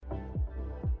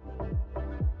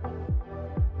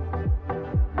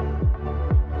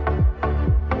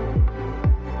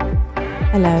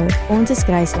Hallo, ons is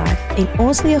Grace Life en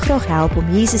ons wil jou graag help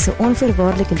om Jesus se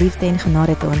onvoorwaardelike liefde en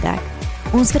genade te ontdek.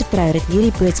 Ons vertrou dat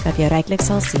hierdie boodskap jou ryklik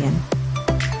sal seën.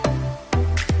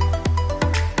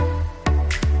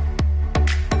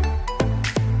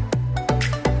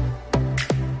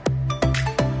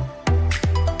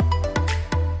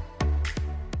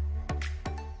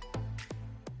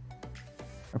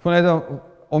 Ek voel net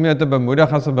om jou te bemoedig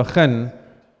as we begin,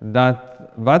 dat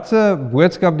wat se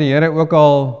boodskap die Here ook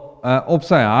al op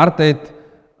sy hart het,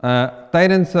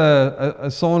 tydens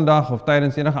 'n Sondag of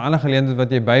tydens enige ander geleentheid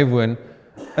wat jy bywoon,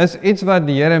 is iets wat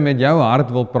die Here met jou hart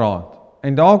wil praat.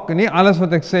 En dalk nie alles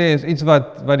wat ek sê is iets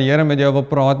wat die Here met jou wil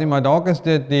praat nie, maar dalk is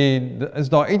is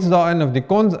daar iets daarin of die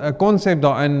konsep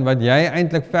daarin wat jy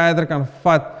eintlik verder kan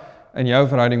vat in jou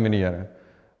verhouding met die Here.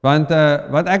 Want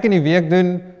wat ek in die week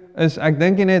doen, is ek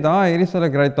dink nie net, hierdie sal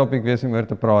 'n great topic wees om oor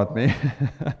te praat nie.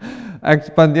 Ek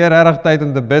spandeer regtig tyd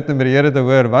om te bid en met die Here te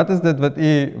hoor, wat is dit wat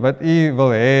u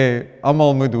wil hê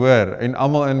almal moet hoor en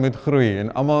almal in moet groei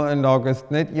en almal in dalk is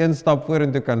net een stap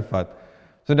vorentoe kan vat.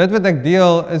 So dit wat ek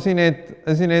deel is nie net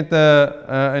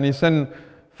in die sin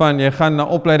van jy gaan na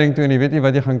opleiding toe en jy weet nie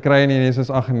wat jy gaan kry nie en jy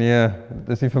sê ag nee, dit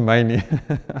is nie vir my nie.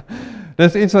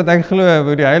 Dis iets wat ek glo,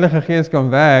 hoe die Heilige Gees kan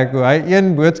werk, hoe hy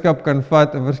een boodskap kan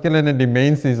vat in verskillende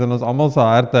dimensies in ons almal se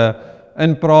harte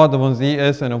inpraat of ons hier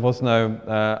is en of ons nou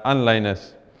aanlyn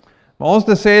is. Maar ons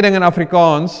te sê ding in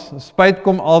Afrikaans, spyt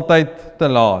kom altyd te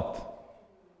laat.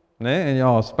 Nee, en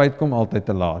ja, spyt kom altyd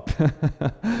te laat.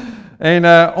 En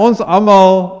ons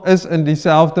almal is in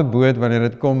dieselfde boot wanneer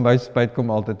dit kom by spyt kom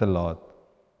altyd te laat.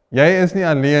 Jy is nie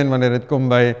alleen wanneer dit kom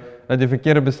by dat jy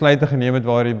verkeerde besluite geneem het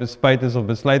waar jy spyt is of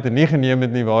besluite nie geneem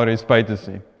het nie waar jy spyt is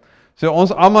nie. So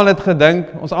ons almal het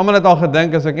al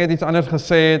gedink as ek net iets anders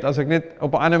gesê het, as ek net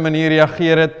op 'n ander manier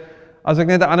reageer het, as ek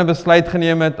net 'n ander besluit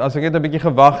geneem het, as ek net 'n bietjie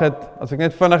gewag het, as ek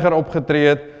net vinniger opgetree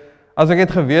het, as ek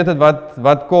net geweet het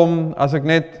wat kom, as ek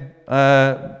net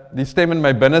die stem in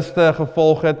my binneste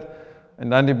gevolg het, en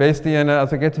dan die beste ene,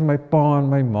 as ek net vir my pa en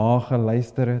my ma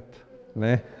geluister het,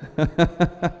 nee.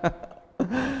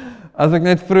 As ek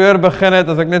net vroeër begin het,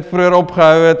 as ek net vroeër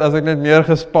opgehou het, as ek net meer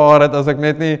gespaar het, as ek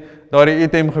net nie daardie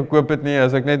item gekoop het nie,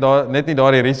 as ek net nie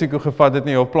daardie risiko gevat het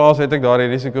nie, of plaas het ek daardie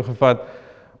risiko gevat.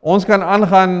 Ons kan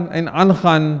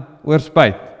aangaan oor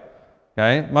spyt.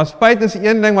 Okay? Maar spyt is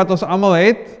een ding wat ons almal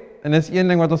het, en is een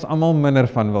ding wat ons almal minder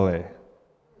van wil hê.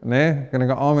 Nee, kan ek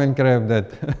 'n amen kry op dit?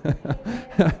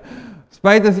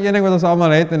 Spyt is een ding wat ons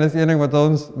almal het, en is een ding wat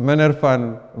ons minder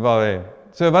van wil hê.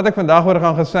 So wat ek vandag oor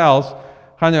gaan gesels,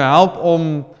 gaan jou help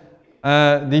om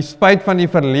die spyt van die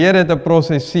verlede te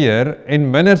prosesseer en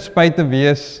minder spyt te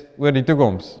wees oor die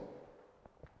toekoms.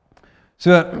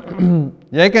 So,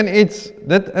 jy kan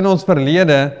dit in ons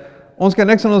verlede, ons kan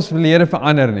niks in ons verlede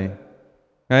verander nie.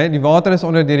 Okay? Die water is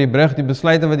onder deur die brug, die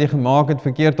besluite wat jy gemaak het,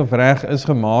 verkeerd of reg, is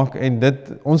gemaak en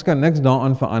ons kan niks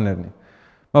daaraan verander nie.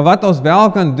 Maar wat ons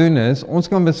wel kan doen is, ons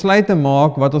kan besluite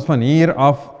maak wat ons van hier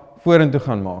af vorentoe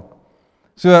gaan maak.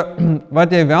 So,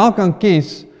 wat jy wel kan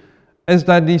kies, is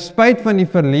dat die spyt van die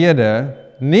verlede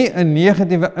nie 'n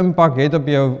negatiewe impak het op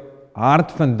jou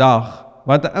hart vandag,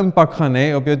 wat 'n impak gaan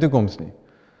hê op jou toekoms nie.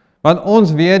 Want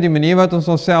ons weet, die manier wat ons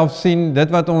onsself sien, dit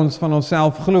wat ons van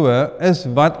onsself glo, is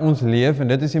wat ons leef, en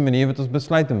dit is die manier wat ons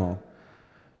besluite maak.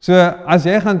 So, as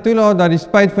jy gaan toelaat dat die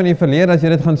spyt van die verlede, as jy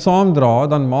dit gaan saamdra,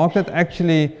 dan maak dit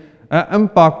actually 'n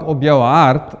impak op jou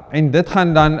hart, en dit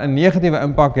gaan dan 'n negatiewe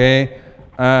impak hê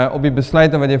op die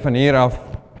besluite wat jy van hier af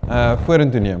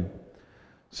vorentoe neem.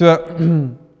 So,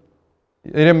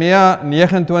 Jeremia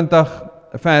 29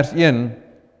 vers 1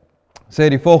 sê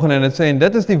die volgende, en dit sê, en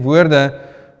dit is die woorde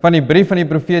van die brief van die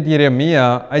profeet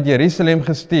Jeremia uit Jerusalem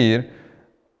gestuur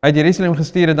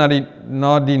het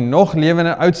na die nog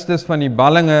lewende oudstes van die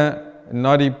ballinge,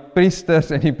 na die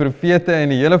priesters en die profete en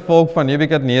die hele volk van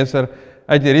Nebukadneser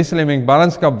uit Jerusalem en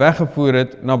ballingskap weggevoer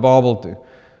het na Babel toe.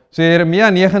 So Jeremia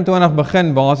 29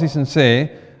 begin basies en sê,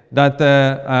 dat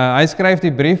hy skryf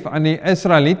die brief aan die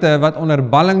Israeliete wat onder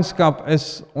ballingskap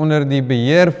is onder die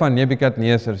beheer van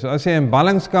Nebukadneser. So as jy in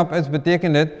ballingskap is,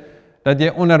 beteken dit dat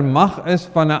jy onder mag is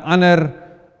van 'n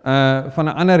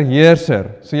ander heerser.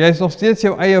 So jy is nog steeds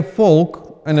jou eie volk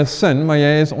in 'n sin, maar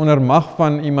jy is onder mag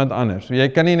van iemand anders. So jy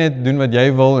kan nie net doen wat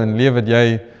jy wil en leef wat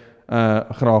jy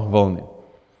graag wil nie.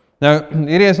 Nou,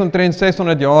 hierdie is omtrent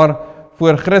 600 jaar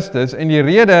voor Christus, en die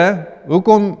rede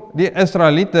hoekom die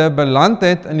Israeliete beland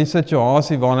het in die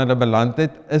situasie waarin hulle beland het,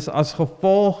 is as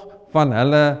gevolg van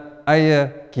hulle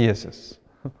eie keuses.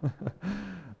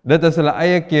 Dit is hulle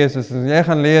eie keuses. As jy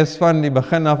gaan lees van die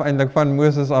begin af, eintlik van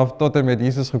Moses af tot en met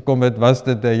Jesus gekom het, was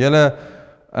dit 'n hele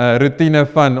routine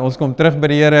van, ons kom terug by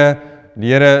die Here,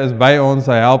 die Here is by ons,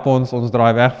 hy help ons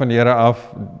draai weg van die Here af,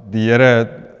 die Here,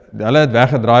 hulle het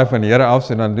weggedraai van die Here af,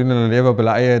 so dan doen hulle lewe op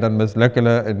hulle eie, dan misluk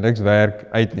hulle en niks werk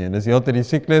uit nie, en dis heeltyd die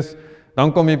siklus,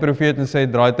 dan kom die profeet en sê,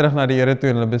 draai terug na die Here toe,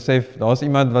 en hulle besef, daar's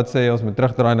iemand wat sê, ons moet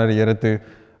terugdraai na die Here toe,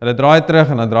 hulle draai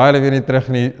terug, en dan draai hulle weer nie terug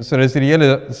nie, so dis die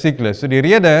hele siklus, so die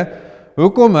rede,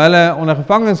 hoekom hulle onder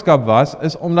gevangenskap was,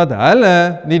 is omdat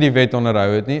hulle nie die wet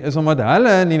onderhou het nie, is omdat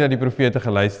hulle nie na die profete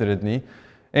geluister het nie,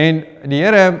 en die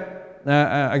Here,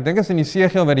 ek dink is in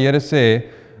Esegiel wat die Here sê,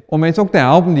 om mense ook te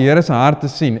help om die Here se hart te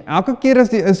sien. Elke keer as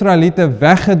die Israeliete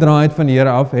weggedraai het van die Here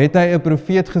af, het hy 'n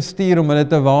profeet gestuur om hulle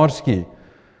te waarsku.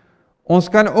 Ons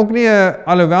kan ook nie,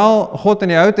 alhoewel God in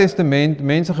die Ou Testament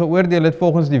mense geoordeel het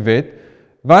volgens die wet,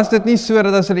 was dit nie so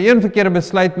dat as hulle een verkeerde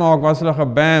besluit maak, was hulle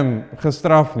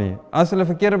gestraf nie. As hulle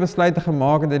verkeerde besluite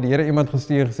gemaak het, het die Here iemand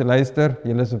gestuur gesê, luister,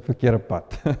 julle is op verkeerde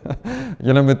pad.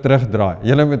 Julle moet terugdraai,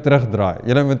 julle moet terugdraai,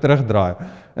 julle moet terugdraai.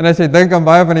 En as jy dink aan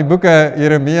baie van die boeke,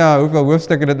 Jeremia, hoeveel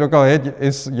hoofstukke dit ook al het,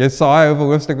 Jesaja,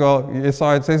 hoeveel hoofstukke al,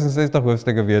 Jesaja het 66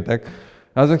 hoofstukke weet ek.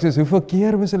 As ek sê, hoeveel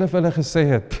keer moes hulle vir hulle gesê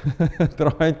het,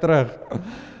 draai terug.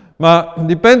 Maar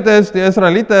die punt is, die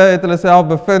Israeliete het hulle self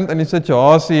bevind in die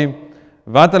situasie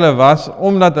wat hulle was,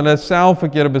 omdat hulle self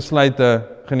verkeerde besluite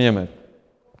geneem het.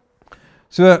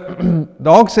 So,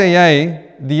 dalk sê jy,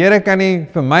 die Here kan nie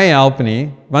vir my help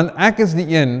nie, want ek is die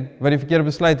een wat die verkeerde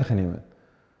besluite geneem het.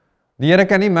 Die Here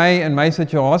kan nie my in my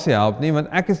situasie help nie, want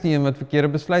ek is die een wat verkeerde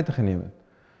besluite geneem het.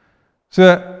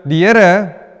 So, die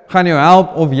Here gaan jou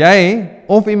help of jy,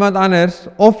 of iemand anders,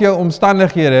 of jou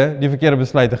omstandighede die verkeerde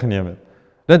besluite geneem het.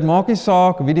 Dit maak nie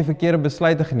saak wie die verkeerde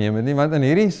besluite geneem het nie, want in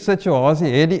hierdie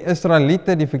situasie het die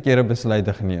Israeliete die verkeerde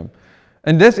besluite geneem.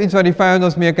 En dis iets wat die vyand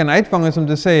ons mee kan uitvang, is om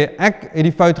te sê, ek het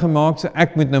die fout gemaak, so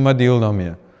ek moet nou maar deel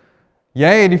daarmee.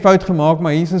 Jy het die fout gemaak,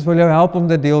 maar Jesus wil jou help om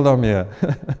te deel daarmee.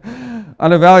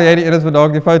 Alhoewel jy die een is wat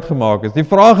dalk die fout gemaak is. Die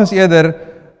vraag is eerder,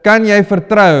 kan jy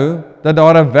vertrou dat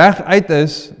daar 'n weg uit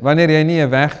is, wanneer jy nie 'n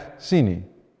weg sien nie?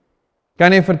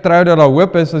 Kan jy vertrou dat daar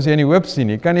hoop is as jy nie hoop sien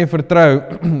nie? Kan jy vertrou,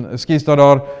 dat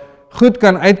daar goed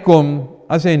kan uitkom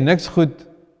as jy niks goed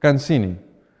kan sien nie?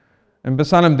 In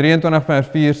Psalm 23 vers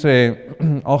 4 sê,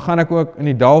 al gaan ek ook in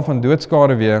die dal van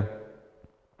doodskade weer,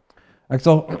 ek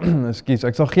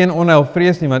sal geen onheil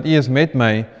vrees nie, want U is met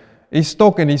my, U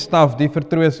stok en die staf, die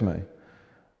vertroos my.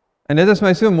 En dit is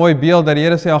my so 'n mooi beeld, dat die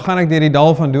Here sê, al gaan ek deur die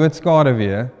dal van doodskade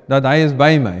weer, dat hy is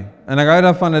by my. En ek hou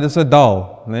daarvan, dit is 'n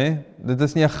dal, nee? Dit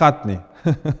is nie 'n gat nie.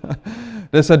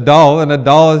 Dit is 'n dal, en 'n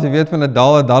dal, as jy weet van 'n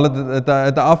dal het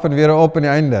 'n af en weer 'n op aan die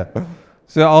einde.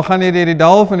 So al gaan jy deur die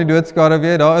dal van die doodskade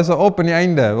weer, daar is 'n op aan die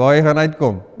einde, waar jy gaan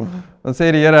uitkom. Dan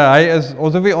sê die Here,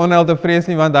 ons hoef nie onheil te vrees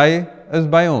nie, want hy is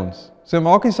by ons. So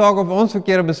maak nie saak of ons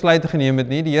verkeerde besluite geneem het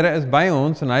nie, die Here is by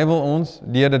ons, en hy wil ons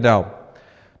deur dit help.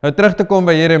 Nou terug te kom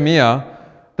by Jeremia,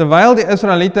 terwyl die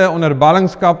Israeliete onder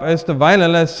ballingskap is, terwyl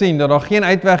hulle sien dat daar geen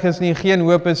uitweg is nie, geen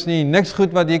hoop is nie, niks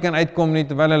goed wat hier kan uitkom nie,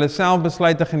 terwyl hulle self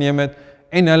besluite geneem het,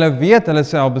 en hulle weet hulle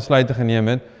self besluite geneem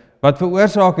het, wat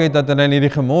veroorsaak het dat hulle in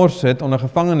hierdie gemors sit, onder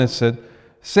gevangenis sit,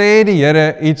 sê die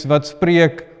Here iets wat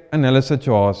spreek in hulle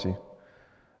situasie.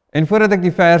 En voordat ek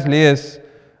die vers lees,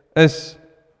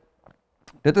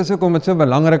 dit is hoekom dit so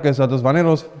belangrik is, dat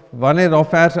wanneer daar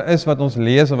verse is wat ons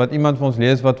lees, of wat iemand vir ons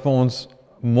lees, wat vir ons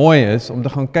mooi is, om te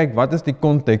gaan kyk, wat is die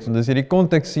konteks, want as jy die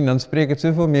konteks sien, dan spreek het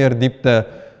soveel meer diepte,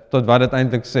 tot wat dit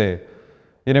eintlik sê.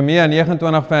 Jeremia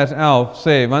 29 vers 11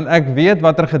 sê, want ek weet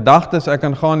watter gedagtes ek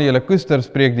kan gaan die julle koester,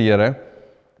 spreek die Here,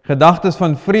 gedagtes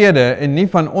van vrede en nie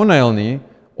van onheil nie,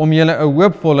 om julle 'n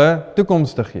hoopvolle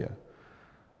toekoms te gee.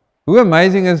 Hoe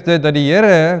amazing is dit, dat die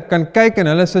Here kan kyk in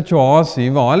hulle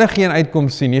situasie, waar hulle geen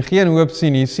uitkoms sien nie, geen hoop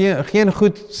sien nie, geen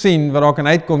goed sien wat daar kan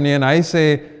uitkom nie, en hy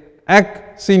sê, ek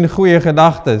sien goeie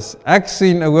gedagtes, ek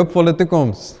sien 'n hoopvolle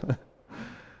toekoms.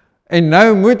 En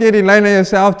nou moet jy die lyn na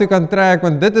jouself toe kan trek,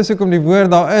 want dit is hoekom die woord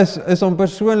daar is om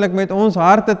persoonlik met ons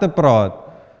harte te praat.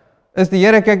 Is die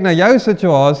Here kyk na jou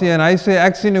situasie, en hy sê,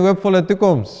 ek sien 'n hoopvolle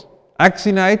toekoms, ek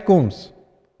sien 'n uitkoms.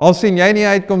 Al sien jy nie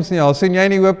uitkoms nie, al sien jy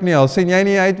nie hoop nie, al sien jy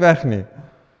nie uitweg nie.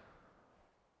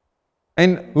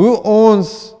 En hoe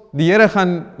ons die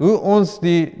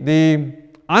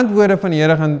antwoorde van die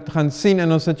Here gaan sien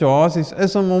in ons situasies,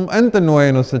 is om hom in te nooi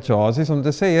in ons situasies, om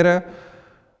te sê, Here,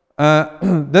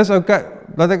 dis okay,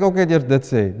 laat ek ook net eers dit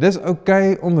sê, dis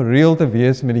okay om real te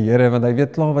wees met die Here, want hy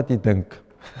weet klaar wat jy dink.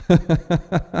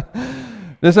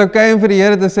 Dis okay om vir die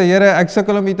Here te sê, Here, ek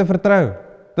sukkel om U te vertrou.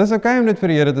 Dis okay om dit vir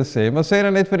die Here te sê, maar sê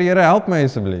dan net vir die Here, help my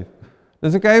asseblief.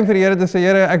 Dis okay om vir die Here te sê,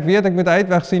 Here, ek weet ek moet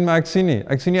uitweg sien, maar ek sien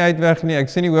nie uitweg nie, ek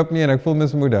sien nie hoop nie, en ek voel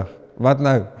mismoedig. Wat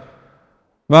nou?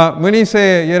 Maar moenie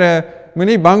sê, Here,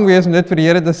 moenie bang wees om dit vir die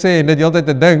Here te sê en dit heeltyd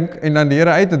te dink en dan die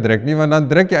Here uit te druk nie, want dan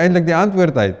druk jy eintlik die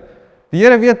antwoord uit. Die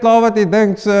Here weet klaar wat jy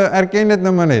dink, so erken dit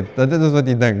nou maar net, dat dit is wat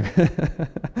jy dink.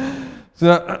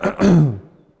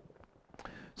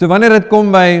 So wanneer dit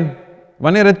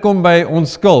kom by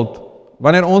ons skuld,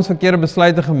 wanneer ons verkeerde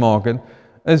besluite gemaak het,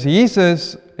 is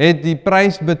Jesus het die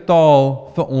prys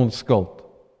betaal vir ons skuld.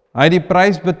 Hy het die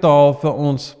prys betaal vir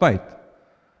ons spyt.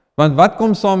 Want wat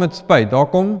kom saam met spyt? Daar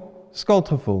kom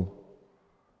skuldgevoel.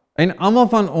 En almal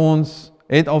van ons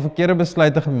het al verkeerde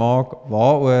besluite gemaak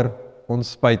waaroor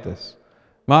ons spyt is.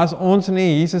 Maar as ons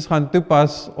nie Jesus gaan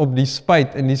toepas op die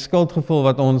spyt en die skuldgevoel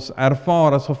wat ons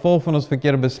ervaar as gevolg van ons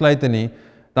verkeerde besluite nie,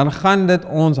 dan gaan dit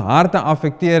ons harte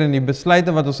affekteer in die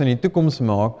besluite wat ons in die toekoms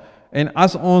maak. En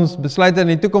as ons besluite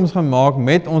in die toekoms gaan maak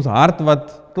met ons hart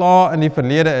wat klaar in die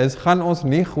verlede is, gaan ons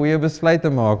nie goeie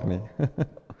besluite maak nie.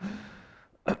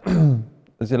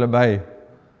 Is julle by?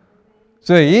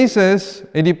 So Jesus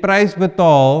het die prys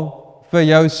betaal vir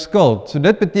jou skuld. So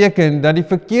dit beteken dat die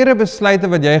verkeerde besluite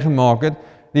wat jy gemaak het,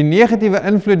 die negatiewe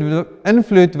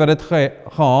invloed wat dit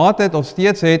gehad het of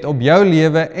steeds het op jou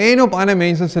lewe en op ander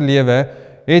mense se lewe,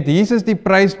 het Jesus die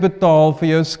prys betaal vir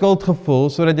jou skuldgevoel,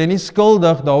 sodat jy nie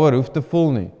skuldig daaroor hoef te voel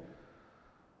nie.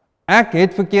 Ek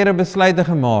het verkeerde besluite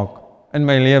gemaak in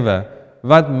my lewe,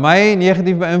 wat my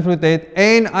negatief beïnvloed het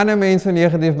en ander mense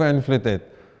negatief beïnvloed het.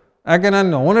 Ek kan dan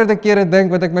honderde kere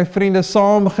dink wat ek my vriende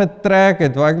saam getrek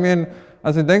het, waar ek meen,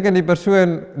 as ek dink aan die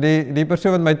persoon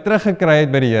wat my teruggekry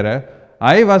het by die Here,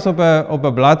 hy was op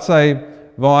 'n bladsy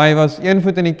waar hy was 1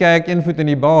 voet in die kerk, 1 voet in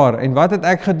die bar. En wat het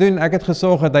ek gedoen? Ek het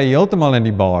gesorg dat hy heeltemal in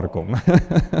die bar kom.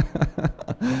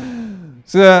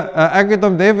 So, ek het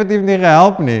hom definitief nie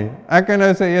gehelp nie. Ek kan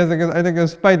nou sê, ek is eintlik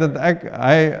spyt dat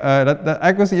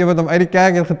ek was die een wat hom uit die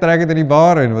kerk het getrek het in die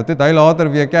bar in. Want het hy later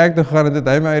weer kerk toe gegaan en het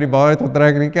hy my uit die bar het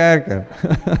getrek in die kerk in.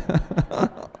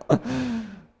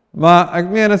 Maar ek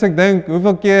meen, as ek dink,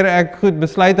 hoeveel keer ek goed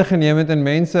besluite geneem het en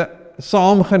mense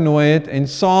saam genooi het en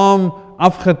saam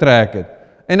afgetrek het.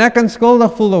 En ek kan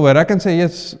skuldig voel daaroor. Ek kan sê,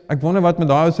 ek wonder wat met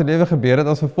daai ou se lewe gebeur het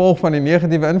as gevolg van die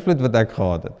negatiewe invloed wat ek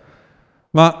gehad het.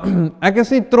 Maar ek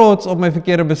is nie trots op my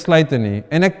verkeerde besluite nie.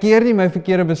 En ek keer nie my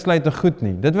verkeerde besluite goed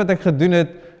nie. Dit wat ek gedoen het,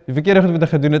 die verkeerde goed wat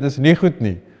ek gedoen het, is nie goed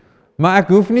nie. Maar ek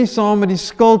hoef nie saam met die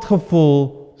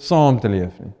skuldgevoel saam te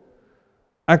leef nie.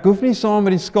 Ek hoef nie saam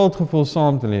met die skuldgevoel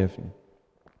saam te leef nie.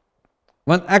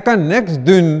 Want ek kan niks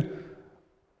doen,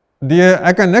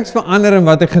 ek kan niks verander in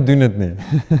wat ek gedoen het nie.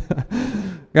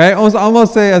 Okay, ons almal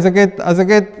sê, as ek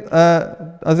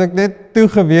net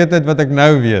toegeweet het wat ek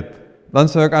nou weet, dan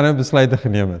sou ek ander besluite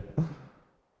geneem het.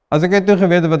 As ek net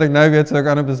toegeweet het wat ek nou weet, sou ek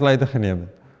ander besluite geneem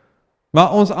het.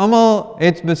 Maar ons almal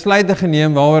het besluite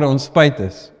geneem waaroor ons spyt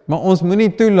is. Maar ons moenie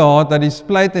toelaat dat die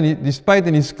spyt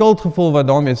en die skuldgevoel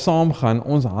wat daarmee saamgaan,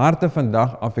 ons harte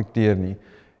vandag affekteer nie.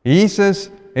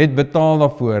 Jesus het betaal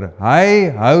daarvoor.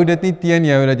 Hy hou dit nie teen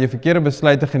jou dat jy verkeerde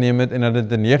besluite geneem het en dat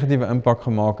dit 'n negatiewe impak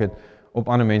gemaak het op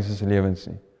ander mense se lewens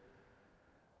nie.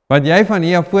 Wat jy van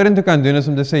hier af vorentoe kan doen is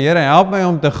om te sê, Here, help my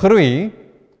om te groei,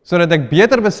 sodat ek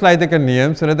beter besluite kan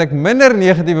neem, sodat ek minder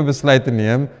negatiewe besluite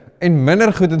neem en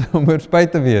minder goed het om oor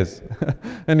spyt te wees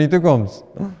in die toekoms.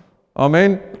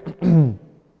 Amen.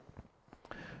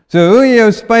 So hoe jy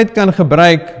jou spyt kan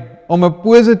gebruik om 'n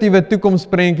positiewe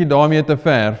toekomsprentjie daarmee te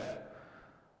verf.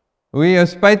 Hoe jy jou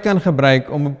spyt kan gebruik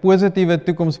om 'n positiewe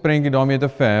toekomsprentjie daarmee te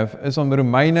verf, is om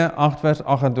Romeine 8 vers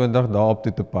 28 daarop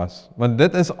toe te pas. Want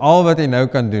dit is al wat jy nou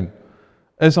kan doen,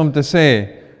 is om te sê,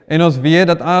 en ons weet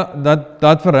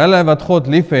dat vir hulle wat God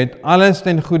liefhet, alles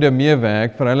ten goeie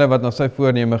meewerk vir hulle wat na sy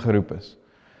voorneme geroep is.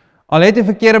 Al het jy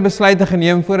verkeerde besluite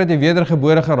geneem voordat jy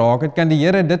wedergebore geraak het, kan die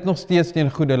Here dit nog steeds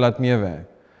ten goeie laat meewerk.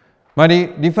 Maar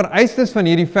die vereistes van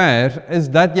hierdie vers is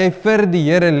dat jy vir die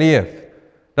Here leef.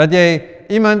 Dat jy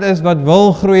iemand is wat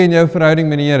wil groei in jou verhouding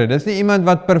met die Here. Dis nie iemand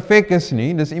wat perfek is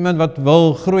nie, dis iemand wat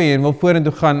wil groei en wil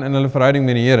vorentoe gaan in hulle verhouding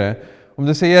met die Here. Om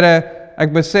te sê, Here,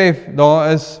 ek besef,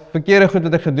 daar is verkeerde goed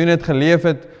wat ek gedoen het, geleef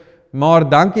het, maar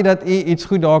dankie dat U iets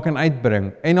goed daar kan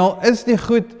uitbring. En al is die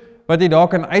goed wat jy daar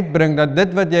kan uitbring, dat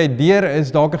dit wat jy deur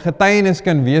is, dalk 'n getuienis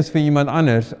kan wees vir iemand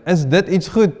anders, is dit iets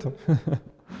goed.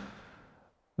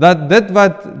 Dat dit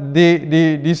wat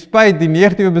die spyt, die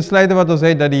negatiewe besluite wat ons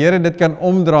het, dat die Here dit kan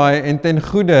omdraai en ten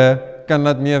goeie kan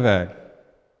laat meewerk.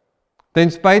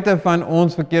 Ten spyte van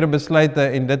ons verkeerde besluite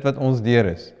en dit wat ons deur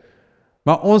is.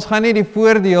 Maar ons gaan nie die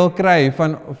voordeel kry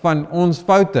van ons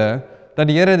foute, dat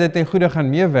die Here dit ten goeie gaan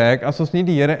meewerk, as ons nie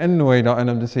die Here innooi daarin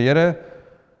om te sê, Here,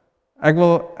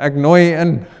 ek nooi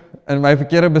in my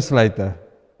verkeerde besluite,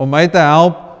 om my te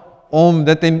help, om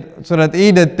dit sodat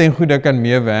U dit ten goeie kan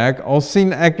meewerk, al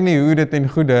sien ek nie hoe dit ten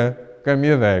goeie kan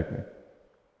meewerk nie.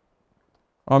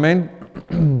 Amen.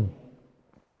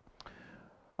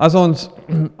 As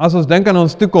ons dink aan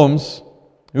ons toekoms,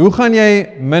 hoe gaan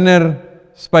jy minder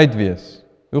spyt wees?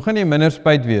 Hoe gaan jy minder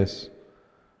spyt wees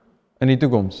in die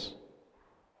toekoms?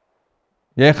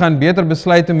 Jy gaan beter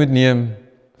besluite moet neem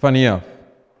van hier af.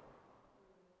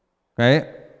 Okay?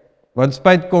 Want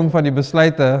spyt kom van die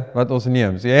besluite wat ons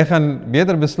neem. So jy gaan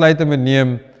beter besluite moet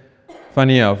neem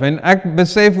van hier af. En ek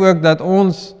besef ook dat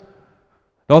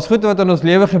daar's goed wat in ons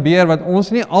lewe gebeur, wat ons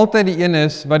nie altyd die een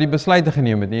is wat die besluite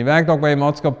geneem het nie. Jy werk dalk by 'n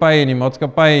maatskappy en die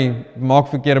maatskappy maak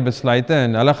verkeerde besluite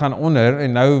en hulle gaan onder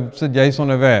en nou sit jy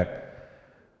sonder werk.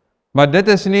 Maar dit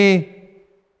is nie,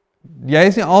 jy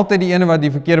is nie altyd die ene wat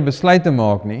die verkeerde besluite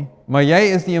maak nie, maar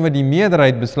jy is die een wat die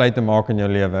meerderheid besluite maak in jou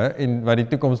lewe en wat die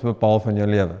toekoms bepaal van jou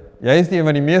lewe. Jy is die een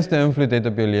wat die meeste invloed het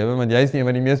op jou lewe, want jy is die een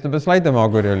wat die meeste besluite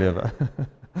maak oor jou lewe.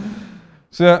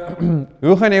 So,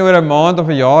 hoe gaan jy oor 'n maand of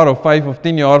 'n jaar of 5 of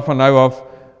 10 jaar van nou af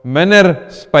minder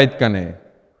spyt kan hê?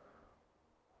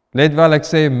 Let wel, ek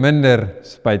sê minder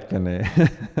spyt kan hê.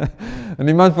 En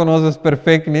niemand van ons is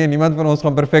perfek nie, en niemand van ons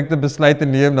gaan perfekte besluite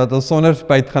neem dat ons sonder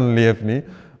spyt gaan leef nie,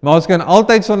 maar ons kan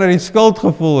altyd sonder die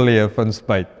skuldgevoel leef van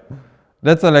spyt.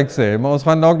 Dit sal ek sê, maar ons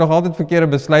gaan dalk nog altyd verkeerde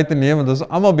besluite neem, want ons is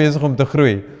almal besig om te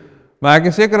groei. Maar ek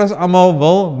is seker as almal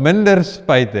wil minder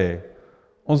spyt hê.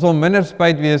 Ons wil minder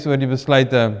spyt wees oor die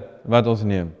besluite wat ons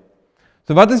neem.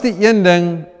 So wat is die een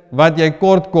ding wat jy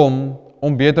kort kom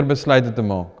om beter besluite te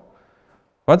maak?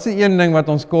 Wat is die een ding wat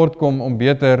ons kort kom om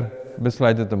beter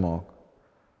besluite te maak?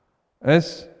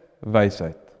 Is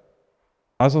wysheid.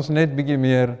 As ons net bietjie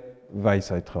meer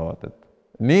wysheid gehad het.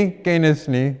 Nie kennis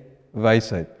nie,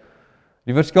 wysheid.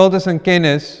 Die verskil tussen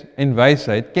kennis en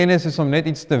wysheid, kennis is om net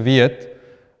iets te weet,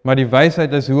 maar die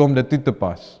wysheid is hoe om dit toe te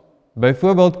pas.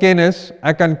 Byvoorbeeld kennis,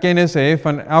 ek kan kennis hê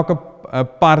van elke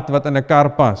part wat in 'n kar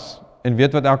pas en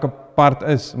weet wat elke part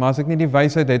is, maar as ek nie die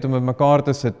wysheid het om met mekaar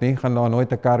te sit nie, gaan daar nooit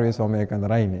 'n kar wees waarmee ek kan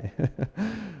ry nie.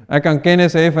 Ek kan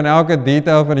kennis hê van elke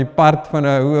detail van die part van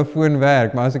hoe 'n foon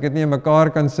werk, maar as ek dit nie in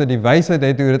mekaar kan sit, die wysheid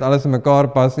het hoe dit alles in mekaar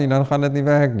pas nie, dan gaan dit nie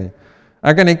werk nie.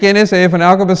 Ek kan die kennis hê van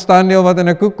elke bestanddeel wat in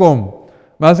 'n koek kom,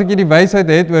 maar as ek nie die wysheid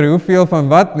het oor hoeveel van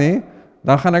wat nie,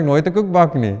 dan gaan ek nooit 'n koek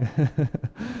bak nie.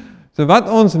 So wat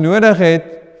ons nodig het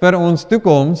vir ons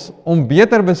toekoms om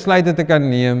beter besluite te kan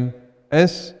neem,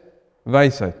 is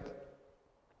wysheid.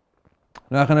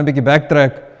 Nou ek gaan 'n bietjie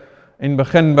backtrack en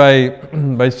begin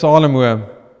by Salomo,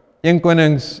 1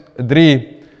 Konings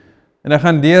 3, en ek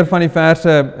gaan deur van die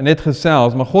verse net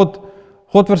gesels, maar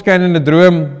God verskyn in 'n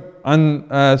droom aan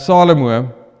Salomo,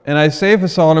 en hy sê vir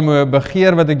Salomo,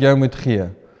 begeer wat ek jou moet gee.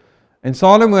 En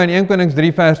Salomo in 1 Konings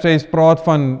 3 vers 6 praat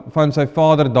van sy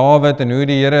vader Dawid en hoe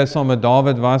die Here saam met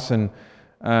Dawid was en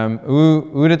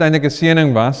hoe dit eintlik 'n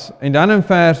seëning was. En dan in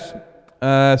vers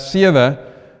 7,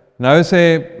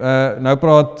 nou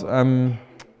praat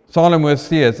Salomo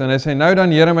steeds en hy sê, nou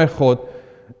dan Here my God,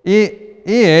 U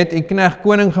het U knegt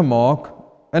koning gemaak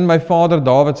in my vader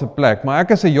Dawid se plek, maar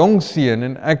ek is 'n jong seun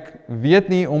en ek weet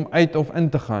nie om uit of in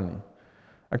te gaan nie.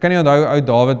 Ek kan nie onthou hoe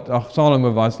oud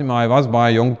Salomo was nie, maar hy was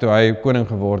baie jong toe hy koning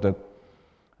geword het.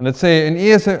 En dit sê,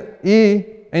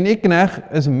 en U knegt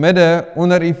is midde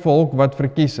onder U volk wat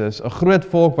verkies is, 'n groot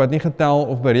volk wat nie getel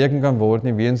of bereken kan word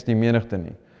nie weens die menigte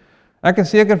nie. Ek is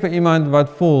seker vir iemand wat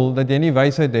voel dat jy nie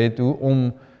wysheid het hoe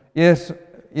om eers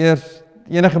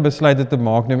enige besluite te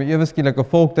maak, nie, maar ewe skielik 'n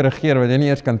volk te regeer wat jy nie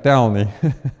eers kan tel nie.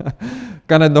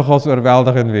 Kan dit nogals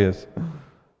oorweldigend wees.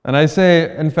 En hy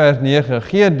sê in vers 9,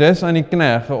 gee dus aan die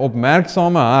knegt 'n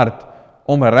opmerksame hart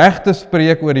om reg te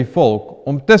spreek oor die volk,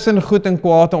 om tussen goed en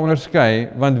kwaad te onderskei,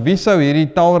 want wie sou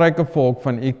hierdie talryke volk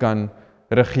van U kan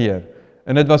regeer?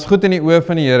 En dit was goed in die oë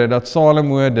van die Here dat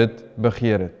Salomo dit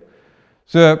begeer het.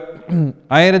 So,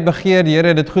 hy het dit begeer, die Here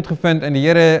het dit goed gevind en die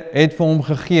Here het vir hom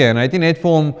gegee. En hy het nie net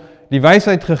vir hom die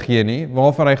wysheid gegee nie,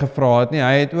 waarvoor hy gevra het nie,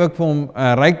 hy het ook vir hom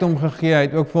rykdom gegee, hy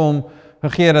het ook vir hom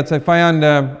gegee dat sy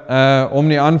vyande hom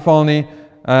nie aanval nie,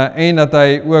 en dat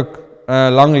hy ook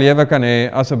lang lewe kan hê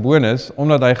as 'n bonus,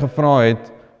 omdat hy gevra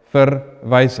het vir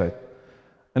wysheid.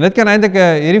 En dit kan eintlik,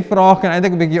 hierdie vraag kan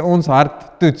eintlik 'n bietjie ons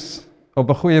hart toets, op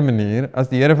 'n goeie manier, as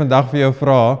die Here vandag vir jou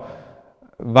vra,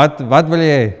 wat wil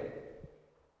jy hê?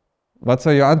 Wat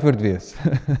sou jou antwoord wees?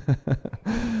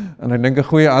 En ek dink 'n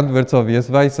goeie antwoord sal wees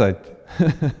wysheid.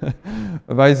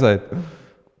 Wysheid.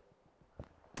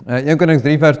 1 Konings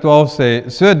 3 vers 12 sê,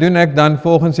 so doen ek dan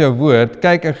volgens jou woord,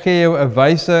 kyk ek gee jou 'n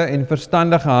wyse en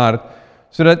verstandige hart,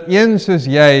 sodat een soos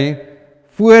jy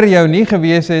voor jou nie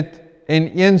gewees het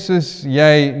en een soos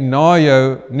jy na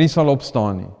jou nie sal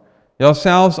opstaan nie. Ja,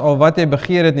 selfs al wat jy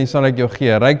begeer het nie sal ek jou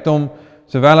gee, rykdom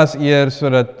sowel as eer,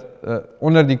 sodat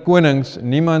onder die konings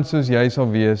niemand soos jy sal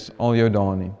wees al jou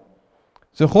dae nie.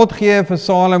 So God gee vir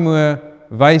Salomo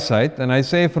wysheid en hy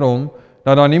sê vir hom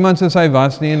dat daar niemand soos hy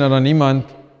was nie en dat daar niemand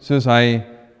soos hy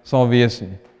sal wees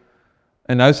nie.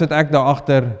 En nou sit ek daar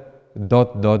agter ...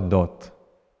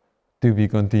 To be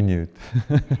continued.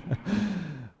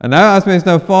 En nou as mens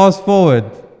nou fast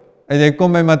forward en jy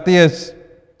kom by Matteus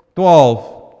 12,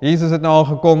 Jesus het nou al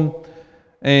gekom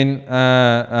en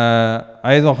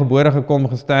hy het al gebore gekom,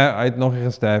 gesterf, hy het nog nie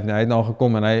gesterf nie, hy het nou al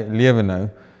gekom en hy lewe nou.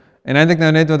 En eintlik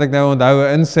nou net wat ek nou onthou,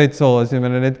 'n insetsel, as jy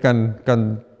maar net kan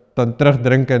dan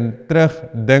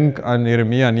terugdink aan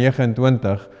Jeremia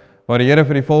 29, waar die Here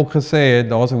vir die volk gesê het,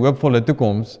 daar's 'n hoopvolle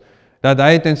toekoms, dat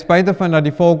hy ten spyte van dat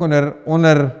die volk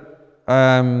onder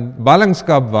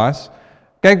ballingskap was,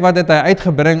 kyk wat het hy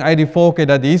uitgebring uit die volk, het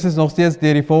dat Jesus nog steeds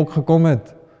deur die volk gekom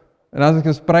het. En as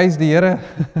ek prys die Here,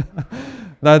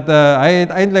 dat hy het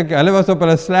eintlik, hulle was op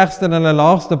hulle slegste en hulle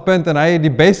laagste punt, en hy het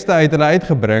die beste uit hulle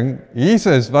uitgebring,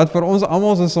 Jesus, wat vir ons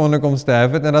almal se sonde kom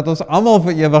sterf het, en dat ons almal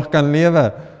vir ewig kan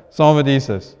lewe, saam met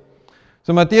Jesus.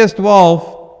 So Matteus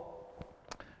 12,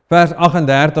 vers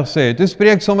 38 sê, toe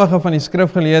spreek sommige van die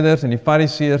skrifgeleerders en die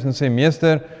fariseërs en sê,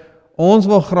 Meester, ons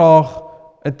wil graag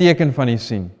 'n teken van U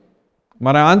sien.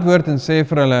 Maar hy antwoord en sê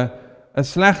vir hulle, 'n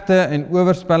slegte en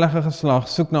oorspellige geslag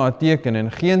soek na 'n teken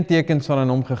en geen teken sal aan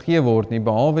hom gegee word nie,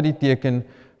 behalwe die teken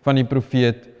van die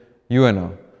profeet Jona.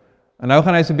 En nou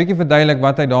gaan hy so 'n bietjie verduidelik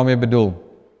wat hy daarmee bedoel.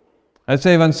 Hy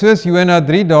sê, want soos Jona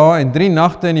 3 dae en 3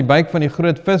 nagte in die buik van die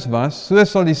groot vis was, so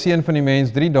sal die seun van die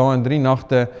mens 3 dae en 3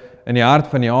 nagte in die hart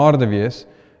van die aarde wees.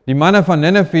 Die manne van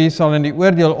Ninive sal in die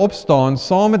oordeel opstaan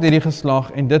saam met hierdie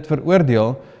geslag en dit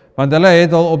veroordeel, want hulle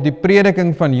het al op die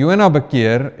prediking van Jona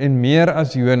bekeer en meer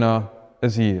as Jona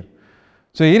is hier.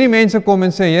 So hierdie mense kom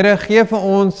en sê, Here, gee vir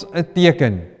ons 'n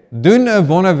teken, doen 'n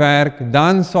wonderwerk,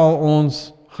 dan sal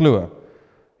ons glo.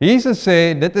 Jesus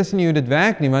sê, dit is nie hoe dit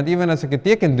werk nie, want ewen as ek 'n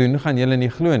teken doen, gaan julle nie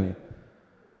glo nie.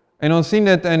 En ons sien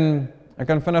dit in, ek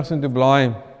kan vinnig so toe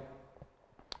blaai,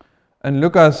 in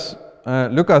Lukas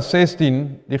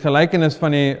 16, die gelykenis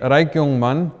van die ryk jong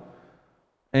man,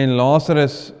 en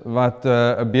Lazarus, wat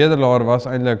 'n bedelaar was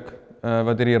eintlik,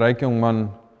 wat hierdie ryk jong man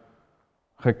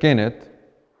geken het.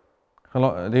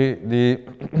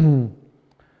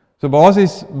 So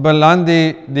basies beland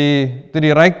toe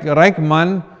die ryk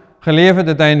man geleef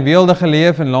het hy in weelde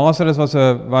geleef, en Lazarus was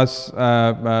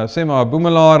sê maar 'n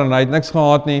boemelaar, en hy het niks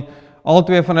gehad nie.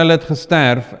 Albei van hulle het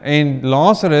gesterf, en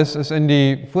Lazarus is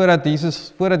voordat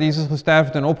Jesus gesterf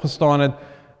het en opgestaan het,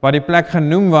 wat die plek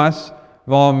genoem was,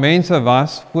 waar mense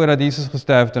was, voordat Jesus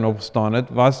gesterf het en opgestaan het,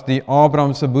 was die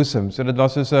Abraham se boesem. So dit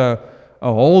was soos 'n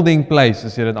holding place,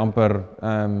 as jy dit amper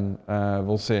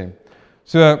wil sê.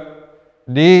 So,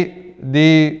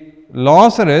 die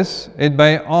Lazarus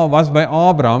was by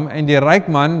Abraham, en die ryk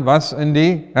man was in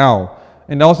die hel.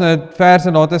 En daar's 'n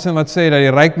verse daartussen wat sê, dat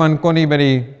die ryk man kon nie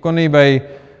by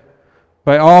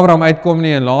Abraham uitkom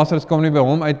nie, en Lazarus kon nie by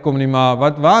hom uitkom nie, maar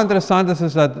wat interessant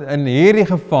is dat in hierdie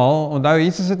geval, onthou,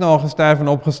 Jesus het nou al gesterf en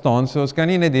opgestaan, so ons kan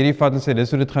nie net hierdie vat en sê,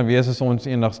 dis hoe dit gaan wees as ons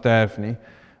eendag sterf nie.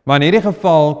 Maar in hierdie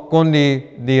geval kon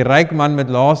die ryk man met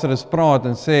Lazarus praat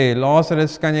en sê,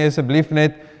 Lazarus, kan jy asseblief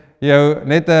net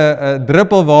 'n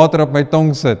druppel water op my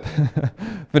tong sit,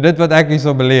 vir dit wat ek hier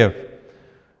sal beleef.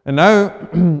 En nou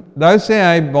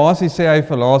basies sê hy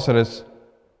vir Lazarus,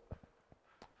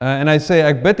 en hy sê,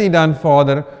 ek bid U dan,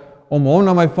 Vader, om hom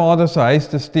na my vader se huis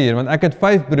te stuur, want ek het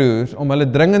 5 broers, om hulle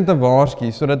dringend te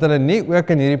waarsku, sodat hulle nie ook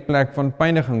in hierdie plek van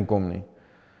pyniging kom nie.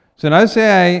 So nou sê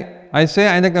hy sê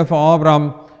eintlik nou vir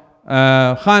Abraham,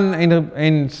 gaan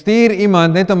en stuur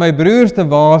iemand net om my broers te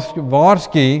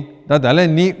waarsku, dat hulle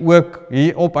nie ook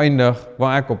hier opeindig,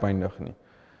 waar ek opeindig nie.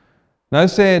 Nou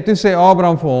toe sê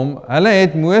Abraham vir hom, hulle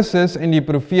het Moses en die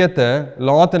profete,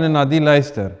 laat hulle na die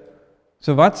luister.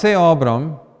 So wat sê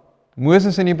Abraham?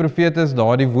 Moses en die profete is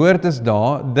daar, die woord is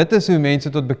daar, dit is hoe mense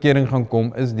tot bekering gaan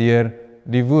kom, is deur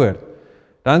die woord.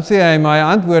 Dan sê hy, maar hy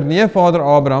antwoord, nee vader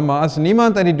Abraham, maar as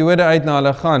niemand uit die dode uit na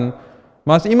hulle gaan,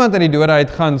 maar as iemand uit die dode uit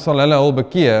gaan, sal hulle hul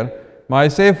bekeer, maar hy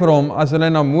sê vir hom, as hulle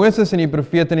na Moses en die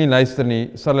profete nie luister nie,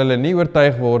 sal hulle nie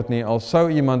oortuig word nie, al sou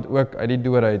iemand ook uit die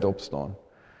dode uit opstaan.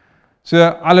 So,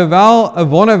 alhoewel 'n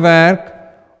wonderwerk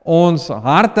ons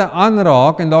harte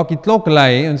aanraak en dalk die klok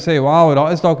lui en sê, wow,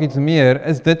 daar is dalk iets meer,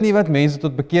 is dit nie wat mense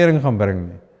tot bekering gaan bring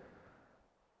nie.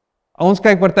 Ons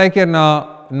kyk partykeer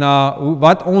na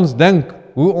wat ons dink,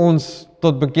 hoe ons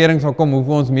tot bekering sal kom,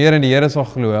 hoe ons meer in die Here sal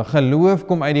glo. Geloof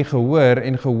kom uit die gehoor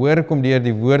en gehoor kom deur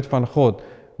die woord van God.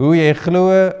 Hoe jy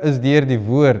glo is deur die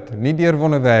woord, nie deur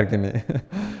wonderwerke nie.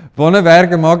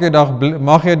 Wonderwerke mag jy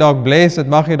dalk bless, dit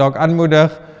mag jy dalk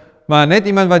aanmoedig, maar net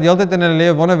iemand wat heeltyd in hulle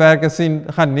lewe wonderwerke sien,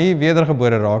 gaan nie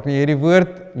wedergebore raak nie. Jy het die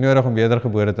woord nodig om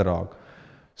wedergebore te raak.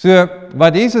 So,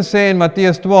 wat Jesus sê in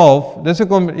Matteus 12, dis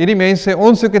hoekom hierdie mense sê,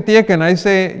 ons soek 'n teken. Hy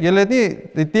sê, julle het nie,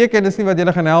 die teken is nie wat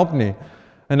julle gaan help nie.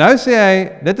 En nou sê hy,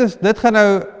 dit gaan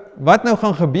nou, wat nou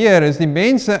gaan gebeur, is die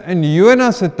mense in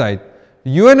Jona se tyd.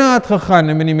 Jona het gegaan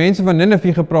en met die mense van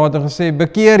Ninive gepraat en gesê,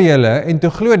 bekeer julle, en toe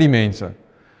glo die mense.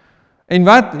 En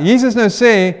wat Jesus nou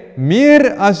sê,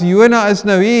 meer as Jona is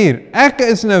nou hier, ek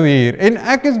is nou hier, en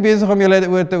ek is besig om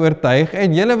julle te oortuig,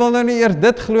 en julle wil nou nie eers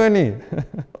dit glo nie.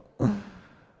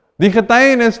 Die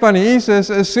getuienis van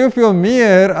Jesus is soveel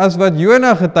meer as wat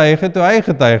Jona getuig het toe hy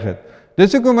getuig het.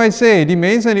 Dis hoekom hy sê, die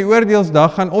mense in die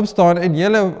oordeelsdag gaan opstaan en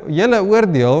julle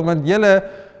oordeel, want julle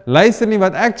luister nie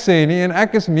wat ek sê nie, en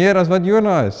ek is meer as wat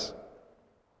Jona is.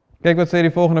 Kyk wat sê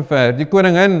die volgende vers, die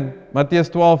koningin, Matteus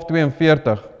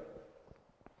 12:42.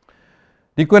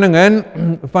 Die koningin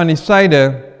van die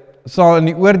suide sal in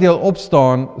die oordeel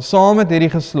opstaan, saam met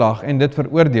hierdie geslag en dit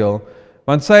veroordeel,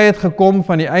 want sy het gekom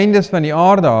van die eindes van die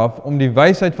aarde af, om die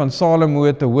wysheid van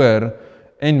Salomo te hoor,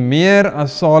 en meer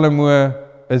as Salomo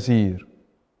is hier.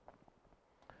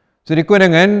 So die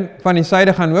koningin van die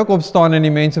suide gaan ook opstaan en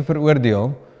die mense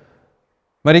veroordeel,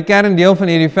 maar die kerndeel van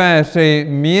hierdie vers sê,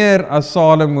 meer as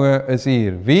Salomo is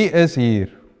hier. Wie is hier?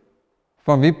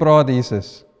 Van wie praat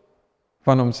Jesus?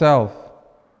 Van homself.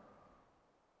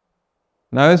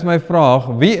 Nou is my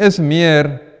vraag, wie is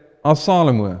meer as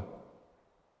Salomo?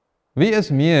 Wie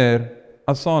is meer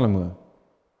as Salomo?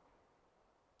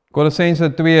 Kolossense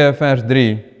 2 vers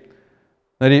 3.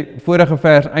 Nou die vorige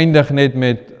vers eindig net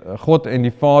met God en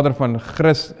die Vader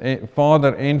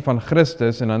en van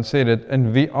Christus, en dan sê dit,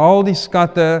 in wie al die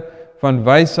skatte van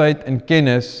wysheid en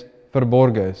kennis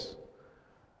verborge is.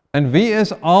 In wie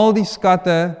is al die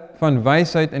skatte van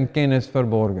wysheid en kennis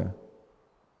verborge?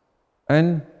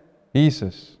 In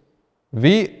Jesus.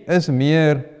 Wie is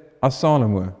meer as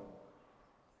Salomo?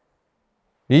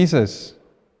 Jesus.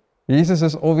 Jesus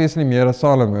is obviously meer as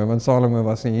Salomo, want Salomo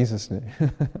was nie Jesus nie.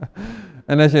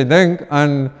 En as jy dink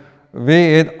aan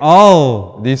wie het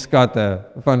al die skatte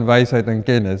van wysheid en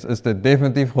kennis, is dit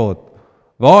definitief God.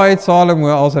 Waar het Salomo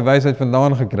al sy wysheid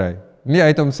vandaan gekry? Nie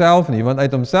uit homself nie, want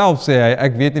uit homself sê hy,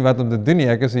 ek weet nie wat om te doen nie,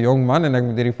 ek is 'n jong man en ek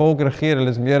moet hierdie volk regeer,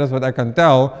 hulle is meer as wat ek kan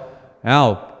tel,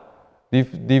 help.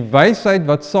 Die wysheid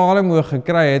wat Salomo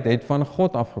gekry het, het van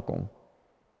God afgekom.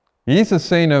 Jesus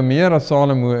sê nou, meer as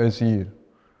Salomo is hier.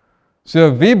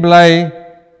 So wie bly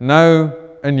nou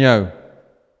in jou?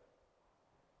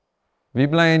 Wie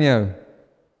bly in jou?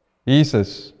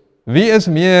 Jesus. Wie is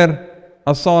meer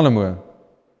as Salomo?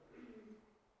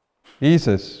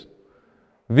 Jesus.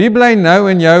 Wie bly nou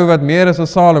in jou wat meer is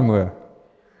as Salomo?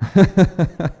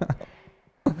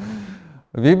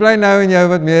 Wie bly nou in jou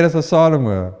wat meer is as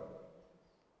Salomo?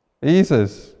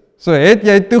 Jesus. So het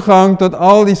jy toegang tot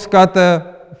al die skatte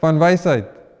van wysheid?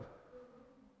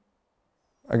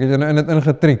 Ek het jou nou in dit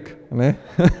ingetriek, né?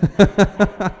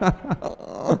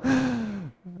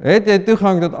 Het jy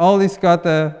toegang tot al die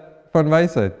skatte van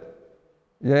wysheid?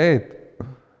 Jy het.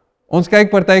 Ons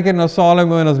kyk partykeer na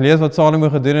Salomo en ons lees wat Salomo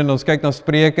gedoen het, en ons kyk na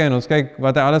Spreuke en ons kyk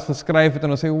wat hy alles geskryf het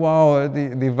en ons sê, wow,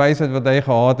 die wysheid wat hy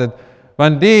gehad het.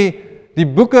 Want die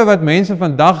boeke wat mense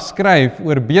vandag skryf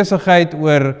oor besigheid,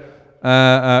 oor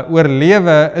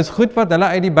lewe, is goed wat hulle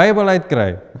uit die Bybel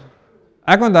uitkry.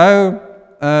 Ek onthou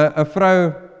 'n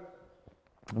vrou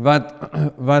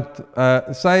wat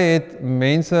sy het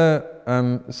mense,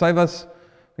 sy was,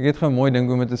 ek het gewoon mooi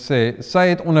ding om te sê, sy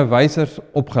het onderwysers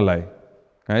opgelei.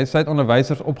 Okay, sy het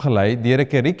onderwysers opgelei deur 'n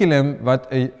curriculum wat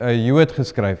 'n Jood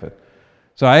geskryf het.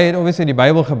 So hy het obviously die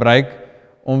Bybel gebruik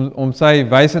om sy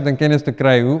wysheid en kennis te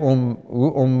kry hoe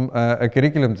om 'n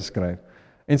curriculum te skryf.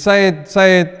 En sy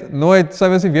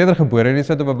was nie wedergebore nie,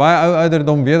 sy het op 'n baie ou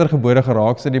ouderdom wedergebore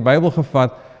geraak, sy het die Bybel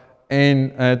gevat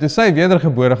en toe sy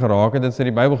wedergebore geraak het sy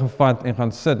die Bybel gevat en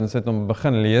gaan sit en sy het hom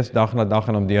begin lees dag na dag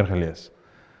en hom deurgelees.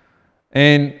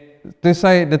 En toe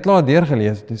sy dit klaar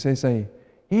deurgelees, toe sê sy,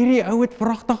 hierdie ou het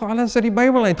pragtig alles uit die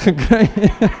Bybel uitgekry.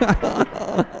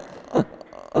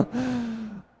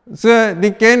 So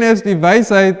die kennis, die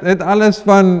wysheid,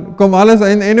 kom alles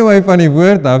anyway van die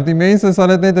woord af. Die mense sal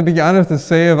dit net 'n bietjie anders te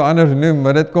sê of anders noem,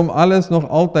 maar dit kom alles nog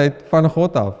altyd van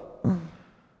God af.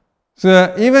 So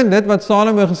even dit wat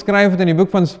Salomo geskryf het in die boek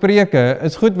van Spreuke,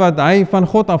 is goed wat hy van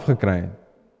God af gekry het.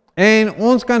 En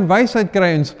ons kan wysheid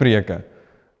kry in Spreuke.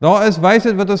 Daar is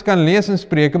wysheid wat ons kan lees in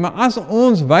Spreuke, maar as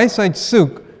ons wysheid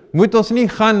soek, moet ons nie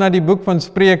gaan na die boek van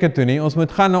Spreuke toe nie, ons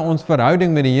moet gaan na ons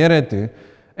verhouding met die Here toe,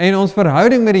 en ons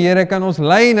verhouding met die Here kan ons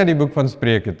lei na die boek van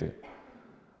Spreuke toe.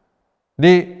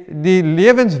 Die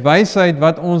lewenswysheid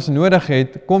wat ons nodig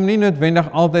het, kom nie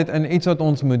noodwendig altyd in iets wat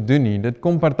ons moet doen nie, dit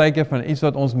kom partykeer van iets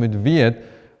wat ons moet weet,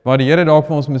 waar die Here dalk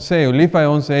vir ons moet sê, hoe lief hy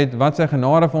ons het, wat sy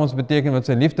genade vir ons beteken, wat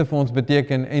sy liefde vir ons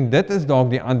beteken, en dit is dalk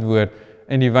die antwoord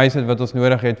en die wysheid wat ons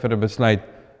nodig het vir 'n besluit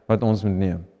wat ons moet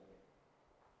neem.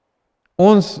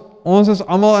 Ons is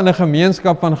almal in 'n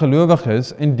gemeenskap van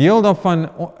gelowiges, en deel daarvan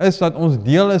is dat ons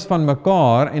deel is van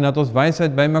mekaar, en dat ons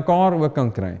wysheid by mekaar ook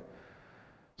kan kry.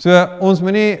 So, ons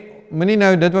moenie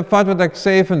nou dit vat wat ek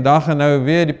sê vandag, en nou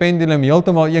weer die pendulum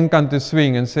heeltemal een kant toe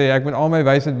swing, en sê, ek moet al my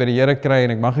wysheid by die Here kry,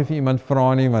 en ek mag nie vir iemand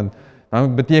vra nie, want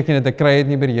dan beteken dit ek kry dit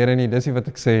nie by die Here nie, dis nie wat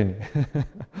ek sê nie.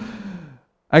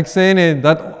 Ek sê net,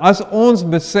 dat as ons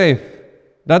besef,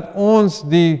 dat ons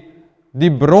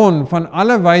die bron van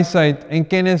alle wysheid en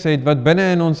kennis het wat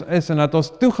binne in ons is, en dat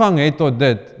ons toegang het tot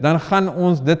dit, dan gaan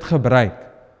ons dit gebruik.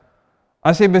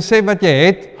 As jy besef wat jy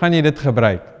het, gaan jy dit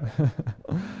gebruik.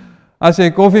 As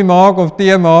jy koffie maak of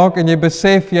tee maak, en jy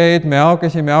besef jy het melk,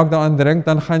 as jy melk daaraan drink,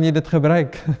 dan gaan jy dit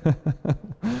gebruik.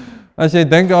 As jy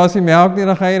dink, as jy melk nie,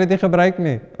 dan gaan jy dit nie gebruik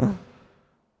nie.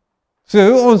 So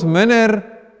hoe ons minder,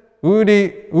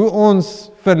 hoe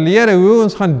ons verlede, hoe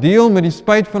ons gaan deel met die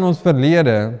spyt van ons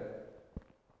verlede,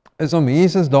 is om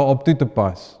Jesus daarop toe te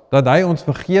pas, dat hy ons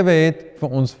vergewe het vir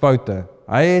ons foute.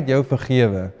 Hy het jou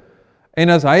vergewe. En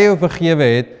as hy jou vergewe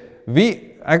het,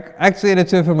 ek sê dit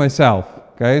so vir myself,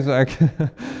 okay, so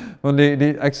want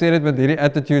ek sê dit met hierdie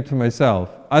attitude vir myself.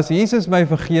 As Jesus my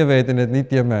vergewe het en dit nie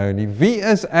teen my hou nie, wie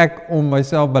is ek om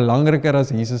myself belangriker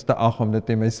as Jesus te ag om dit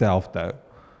teen myself te hou?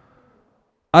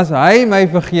 As hy my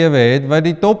vergewe het, wat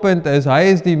die toppunt is, hy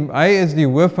is die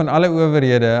hoof van alle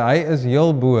owerhede, hy is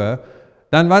heel bo,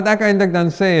 dan wat ek eintlik dan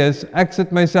sê is, ek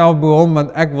sit myself bo hom,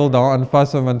 want ek wil daaraan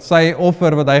vashou, want sy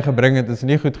offer wat hy gebring het, is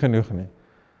nie goed genoeg nie.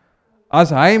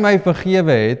 As hy my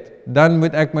vergewe het, dan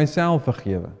moet ek myself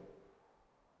vergewe.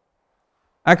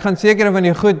 Ek gaan sekere van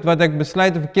die goed, wat ek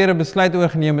verkeerde besluite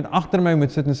oorgeneem het, agter my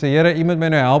moet sit en sê, Here, U moet my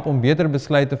nou help om beter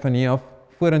besluite van hier af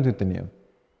vorentoe te neem.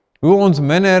 Hoe ons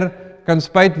minder kan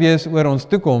spyt wees oor ons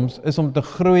toekoms, is om te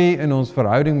groei in ons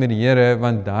verhouding met die Here,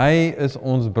 want hy is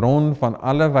ons bron van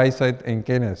alle wysheid en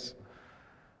kennis.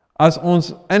 As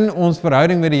ons in ons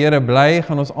verhouding met die Here bly,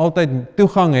 gaan ons altyd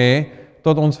toegang hê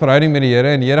tot ons verhouding met die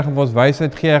Here, en die Here gaan vir ons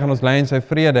wysheid gee, gaan ons lei in sy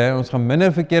vrede, ons gaan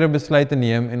minder verkeerde besluite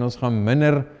neem, en ons gaan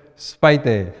minder spyt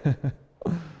hê.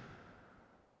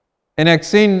 En ek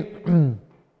sien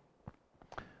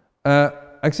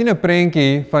 'n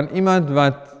prentjie van iemand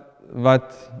wat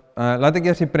laat ek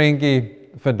eers die prentjie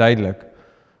verduidelik,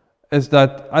 is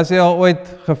dat as jy al ooit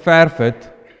geverf het,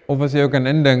 of as jy ook kan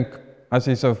indink, as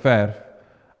jy sou verf,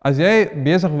 as jy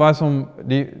besig was om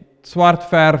die swart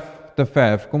verf te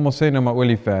verf, kom ons sê nou maar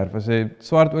olieverf, as jy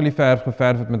swart olieverf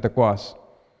geverf het met 'n kwas,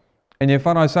 en jy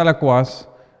vat daai selfe kwas,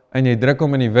 en jy druk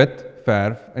hom in die wit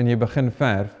verf, en jy begin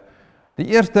verf, die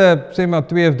eerste, sê maar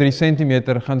 2 of 3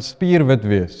 centimeter, gaan spierwit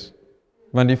wees,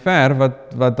 want die verf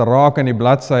wat raak in die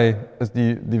bladsy, is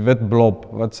die wit blob,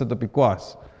 wat sit op die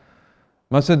kwas.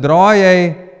 Maar sodra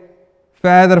jy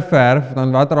verder verf,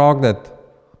 dan wat raak dit?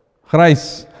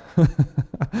 Grys.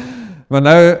 Maar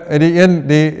nou,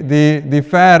 die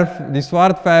verf, die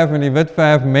swart verf en die wit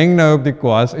verf meng nou op die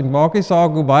kwas, en maak nie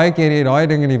saak hoe baie keer jy daai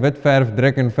ding in die wit verf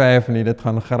druk en verf nie, dit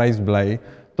gaan grys bly,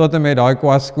 tot en met daai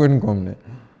kwas skoon kom nie.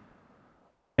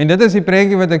 En dit is die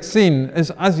prentjie wat ek sien,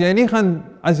 is as jy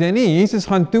nie Jesus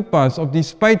gaan toepas op die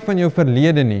spyt van jou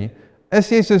verlede nie, is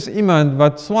jy soos iemand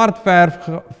wat swart verf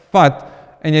vat,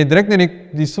 en jy druk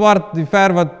net die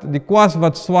kwas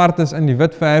wat swart is in die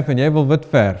wit verf, en jy wil wit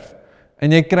verf.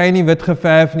 En jy kry nie wit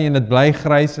geverf nie, en dit bly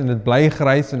grys, en dit bly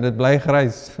grys, en dit bly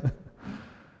grys.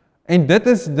 En dit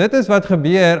is wat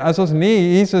gebeur, as ons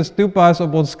nie Jesus toepas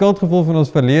op ons skuldgevoel van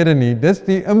ons verlede nie, dis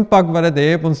die impak wat dit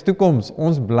het op ons toekoms,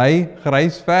 ons bly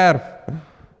grys verf,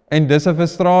 en dis 'n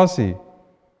frustrasie.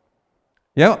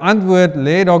 Jou antwoord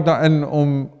lê dalk daarin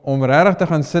om regtig te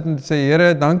gaan sit en te sê,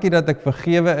 Here, dankie dat ek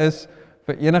vergewe is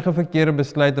vir enige verkeerde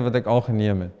besluite wat ek al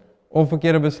geneem het, of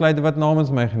verkeerde besluite wat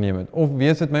namens my geneem het, of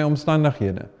wees dit my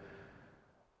omstandighede.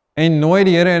 En nooi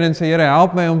die Here in en sê, Here,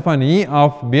 help my om van hier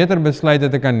af beter besluite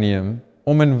te kan neem,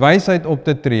 om in wysheid op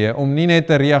te tree, om nie net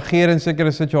te reageer in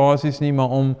sekere situasies nie, maar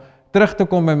om terug te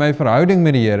kom by my verhouding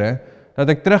met die Here, dat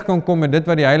ek terug kan kom met dit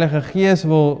wat die Heilige Gees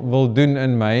wil doen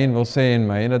in my en wil sê in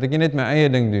my, en dat ek nie net my eie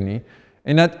ding doen nie,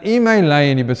 en dat U my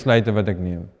lei in die besluite wat ek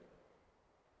neem.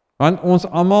 Want ons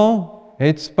almal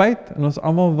het spyt, en ons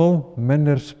almal wil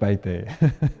minder spyt hê.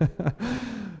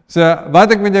 So,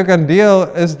 wat ek met jou kan deel,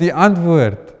 is die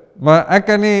antwoord. Maar ek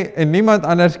kan nie, en niemand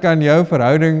anders kan jou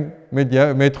verhouding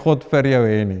met God vir jou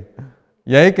hê nie.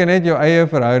 Jy kan net jou eie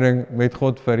verhouding met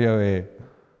God vir jou hê.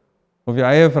 Of jou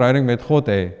eie verhouding met God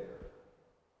hê.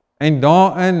 En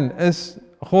daarin is,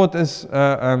 God is,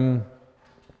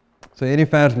 So hierdie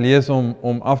vers lees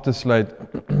om af te sluit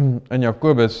in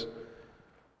Jakobus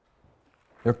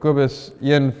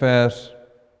 1 vers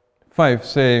 5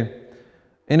 sê,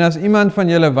 en as iemand van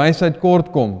julle wysheid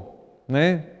kort kom,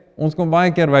 nee, ons kom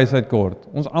baie keer wysheid kort.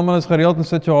 Ons almal is gereeld in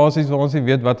situasies waar ons nie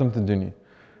weet wat om te doen nie.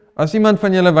 As iemand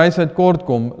van julle wysheid kort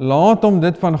kom, laat hom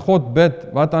dit van God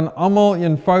bid, wat aan almal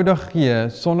eenvoudig gee,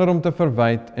 sonder om te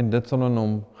verwyd, en dit sal aan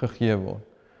hom gegee word.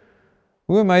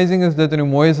 Hoe amazing is dit en hoe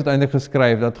mooi is dit eintlik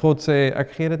geskryf, dat God sê,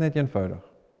 ek gee dit net eenvoudig.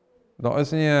 Daar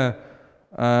is nie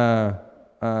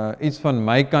iets van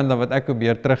my kant dan wat ek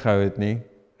probeer terughou het nie,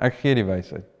 ek gee die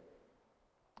wysheid.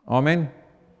 Amen.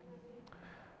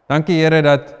 Dankie Here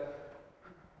dat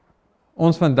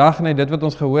ons vandag net dit wat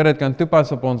ons gehoor het kan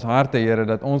toepas op ons harte, Here,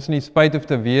 dat ons nie spyt hoef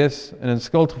te wees en in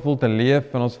skuldgevoel te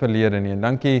leef van ons verlede nie. En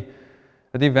dankie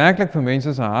dat U werklik vir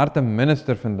mense se harte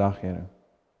minister vandag, Here.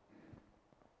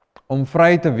 Om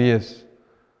vry te wees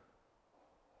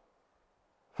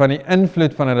van die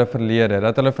invloed van hulle verlede,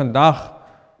 dat hulle vandag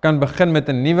kan begin met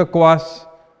 'n nuwe kwas,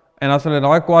 en as hulle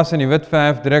daai kwas in die wit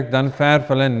verf druk, dan verf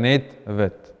hulle net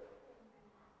wit.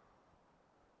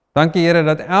 Dankie Here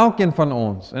dat elkeen van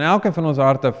ons, en elkeen van ons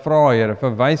harte vra Here,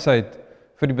 vir wysheid,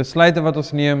 vir die besluite wat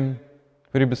ons neem,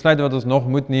 vir die besluite wat ons nog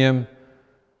moet neem,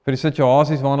 vir die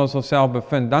situasies waarin ons onsself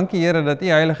bevind. Dankie Here dat U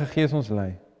Heilige Gees ons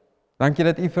lei. Dankie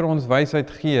dat U vir ons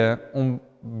wysheid gee om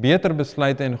beter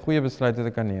besluite en goeie besluite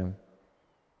te kan neem.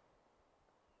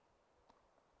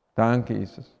 Dankie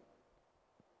Jesus.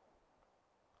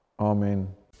 Amen.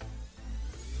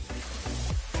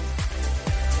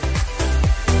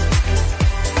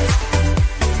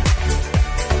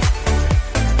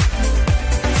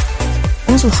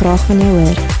 Ons wil graag van jou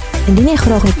hoor. Indien jy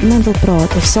graag met iemand wil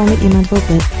praat of saam met iemand wil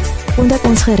bid, kontak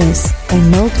ons gerus by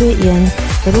 021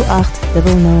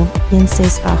 8800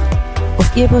 168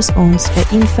 of e-pos ons by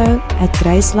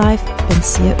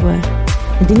info@gracelife.co.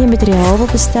 Indien jy materiaal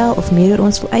wil bestel of meer oor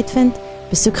ons wil uitvind,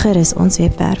 besoek gerus ons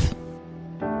webwerf.